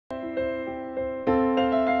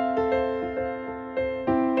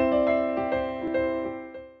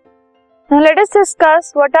Let us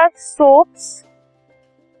discuss what are soaps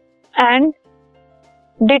and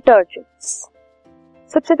detergents.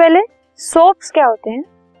 सबसे पहले soaps क्या होते हैं?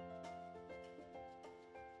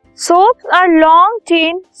 Soaps are long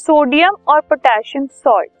chain sodium और पोटेशियम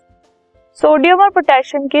सॉल्ट। सोडियम और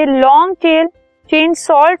पोटेशियम के लॉन्ग चेन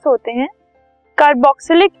सॉल्ट्स होते हैं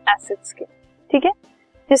कार्बोक्सिलिक एसिड्स के, ठीक है,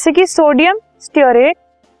 जैसे कि सोडियम स्टीयरेट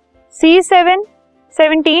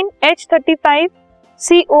C17H35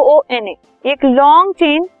 COONA, एक लॉन्ग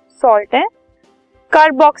चेन सॉल्ट है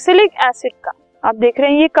कार्बोक्सिलिक एसिड का। आप देख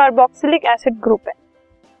रहे हैं ये कार्बोक्सिलिक एसिड ग्रुप है।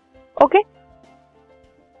 ओके,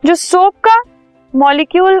 जो सोप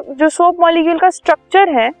मॉलिक्यूल का स्ट्रक्चर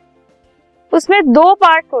है उसमें दो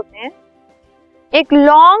पार्ट होते हैं। एक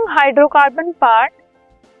लॉन्ग हाइड्रोकार्बन पार्ट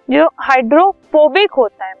जो हाइड्रोफोबिक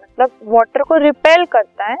होता है, मतलब वाटर को रिपेल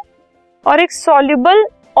करता है, और एक सॉल्युबल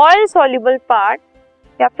ऑयल सॉल्युबल पार्ट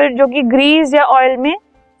या फिर जो कि ग्रीस या ऑयल में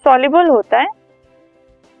सॉल्युबल होता है।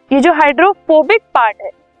 ये जो हाइड्रोफोबिक पार्ट है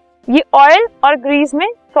ये ऑयल और ग्रीस में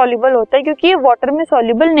सॉल्युबल होता है क्योंकि ये वाटर में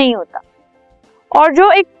सॉल्युबल नहीं होता। और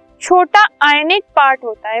जो एक छोटा आयनिक पार्ट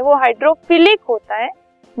होता है वो हाइड्रोफिलिक होता है,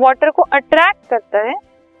 वाटर को अट्रैक्ट करता है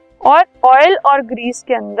और ऑयल और ग्रीस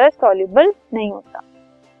के अंदर सॉल्युबल नहीं होता।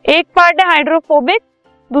 एक पार्ट है हाइड्रोफोबिक,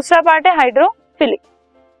 दूसरा पार्ट है हाइड्रोफिलिक।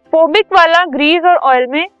 फोबिक वाला ग्रीस और ऑयल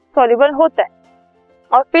में सॉल्युबल होता है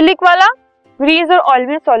और फिलिक वाला ग्रीस और ऑयल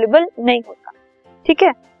में सॉल्युबल नहीं होता, ठीक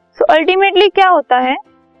है। सो अल्टीमेटली क्या होता है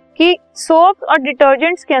कि सोप और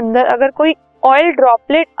डिटर्जेंट्स के अंदर अगर कोई ऑयल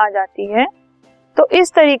ड्रॉपलेट आ जाती है तो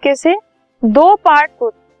इस तरीके से दो पार्ट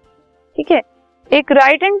होते हैं, ठीक है। एक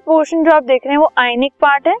राइट हैंड पोर्शन जो आप देख रहे हैं वो आयनिक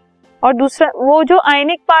पार्ट है और दूसरा वो जो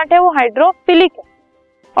आयनिक पार्ट है वो हाइड्रोफिलिक है,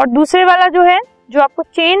 और दूसरे वाला जो है जो आपको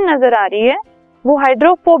चेन नजर आ रही है वो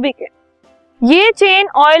हाइड्रोफोबिक है। ये चेन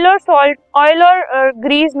ऑयल और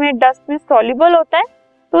ग्रीस में डस्ट में सॉल्युबल होता है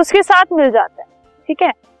तो उसके साथ मिल जाता है, ठीक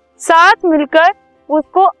है। साथ मिलकर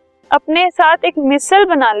उसको अपने साथ एक मिसल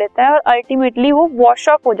बना लेता है और अल्टीमेटली वो वॉश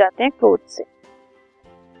ऑफ हो जाते हैं क्लोथ से।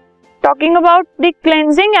 Talking about the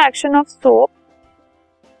cleansing action of soap,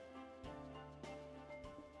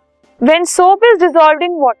 when soap is dissolved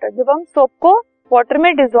in water, जब हम सोप को वाटर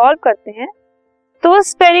में डिसॉल्व करते हैं तो वो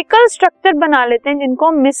स्फेरिकल स्ट्रक्चर बना लेते हैं जिनको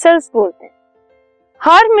हम मिसल्स बोलते हैं।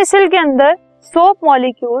 हर मिसल के अंदर सोप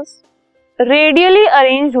मॉलिक्यूल्स रेडियली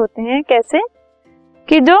अरेंज्ड होते हैं। कैसे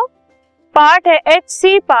कि जो पार्ट है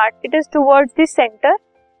HC part, it is towards the centre,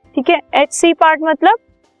 ठीक है। HC पार्ट मतलब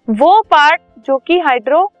वो पार्ट जो कि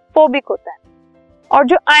हाइड्रोफोबिक होता है, और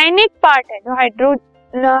जो आयनिक पार्ट है जो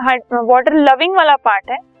वाटर लविंग वाला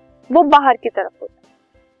पार्ट है वो बाहर की तरफ होता है।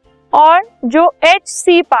 और जो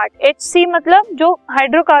HC पार्ट, HC मतलब जो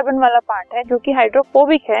हाइड्रोकार्बन वाला पार्ट है जो कि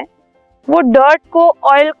हाइड्रोफोबिक है, वो डर्ट को,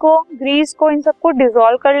 ऑयल को, ग्रीस को, इन सबको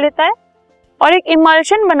डिसॉल्व कर लेता है और एक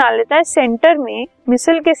इमल्शन बना लेता है सेंटर में,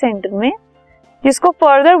 मिसल के सेंटर में, जिसको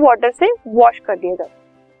फर्दर वाटर से वॉश कर दिया जाता है।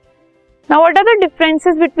 Now what are the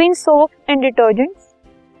differences between soap and detergents?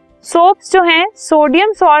 Soaps जो हैं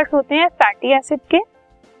सोडियम सॉल्ट होते हैं फैटी एसिड के,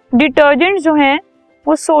 डिटर्जेंट्स जो हैं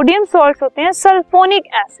वो सोडियम सॉल्ट होते हैं सल्फोनिक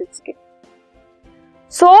एसिड्स के।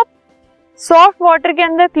 सोप सॉफ्ट वाटर के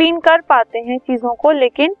अंदर क्लीन कर पाते हैं चीजों को,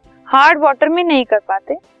 लेकिन हार्ड वाटर में नहीं कर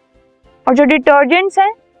पाते। और जो डिटर्जेंट्स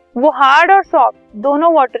हैं वो हार्ड और सॉफ्ट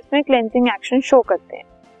दोनों वाटर्स में क्लेंजिंग एक्शन शो करते हैं।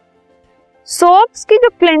 सोप्स की जो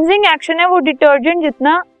क्लेंजिंग एक्शन है वो डिटर्जेंट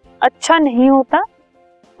जितना अच्छा नहीं होता,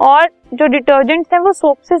 और जो डिटर्जेंट्स हैं वो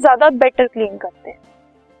सोप से ज्यादा बेटर क्लीन करते हैं।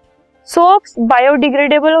 सोप्स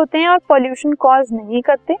बायोडिग्रेडेबल होते हैं और पॉल्यूशन कॉज नहीं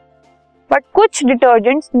करते, बट कुछ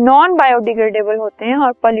डिटर्जेंट्स नॉन बायोडिग्रेडेबल होते हैं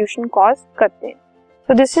और पॉल्यूशन कॉज करते हैं।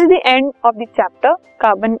 So this is the end of the chapter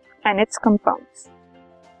carbon and its compounds.